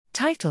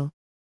Title: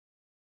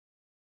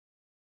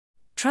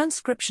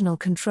 Transcriptional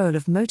Control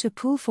of Motor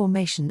Pool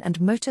Formation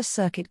and Motor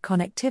Circuit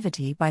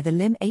Connectivity by the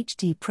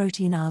LIM-HD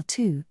Protein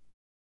Isl2.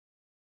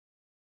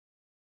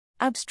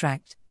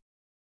 Abstract: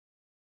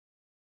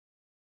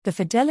 The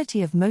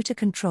fidelity of motor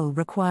control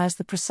requires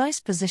the precise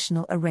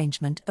positional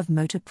arrangement of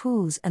motor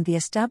pools and the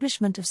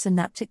establishment of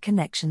synaptic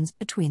connections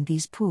between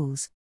these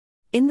pools.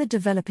 In the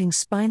developing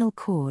spinal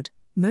cord,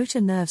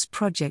 motor nerves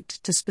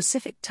project to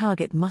specific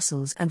target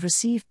muscles and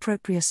receive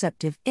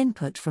proprioceptive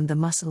input from the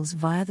muscles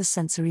via the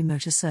sensory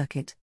motor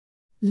circuit.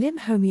 LIM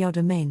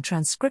homeodomain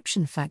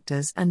transcription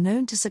factors are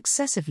known to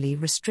successively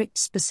restrict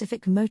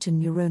specific motor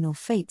neuronal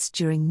fates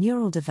during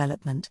neural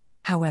development.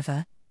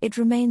 However, it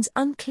remains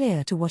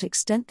unclear to what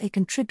extent they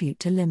contribute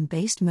to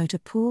limb-based motor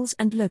pools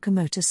and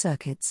locomotor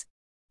circuits.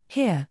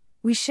 Here,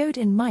 we showed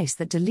in mice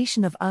that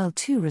deletion of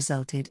Isl2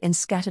 resulted in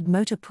scattered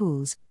motor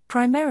pools,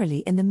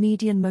 primarily in the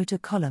median motor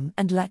column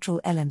and lateral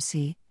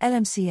LMC,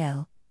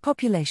 LMCL,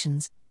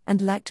 populations,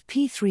 and lacked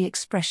P3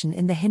 expression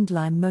in the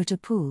hindlimb motor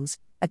pools,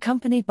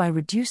 accompanied by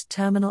reduced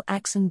terminal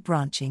axon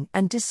branching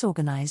and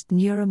disorganized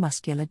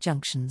neuromuscular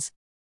junctions.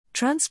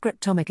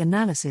 Transcriptomic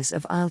analysis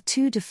of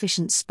Isl2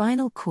 deficient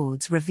spinal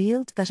cords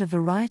revealed that a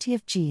variety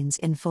of genes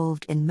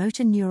involved in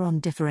motor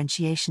neuron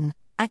differentiation,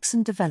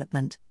 axon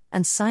development,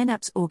 and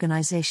synapse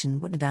organization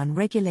were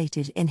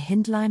downregulated in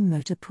hindlimb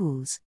motor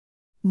pools.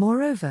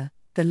 Moreover,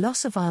 the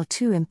loss of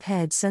Isl2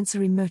 impaired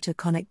sensory motor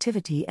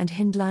connectivity and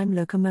hindlimb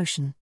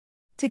locomotion.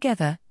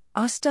 Together,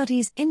 our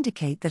studies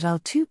indicate that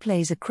Isl2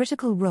 plays a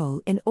critical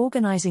role in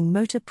organizing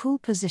motor pool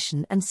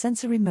position and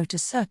sensory motor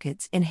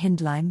circuits in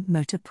hindlimb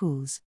motor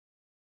pools.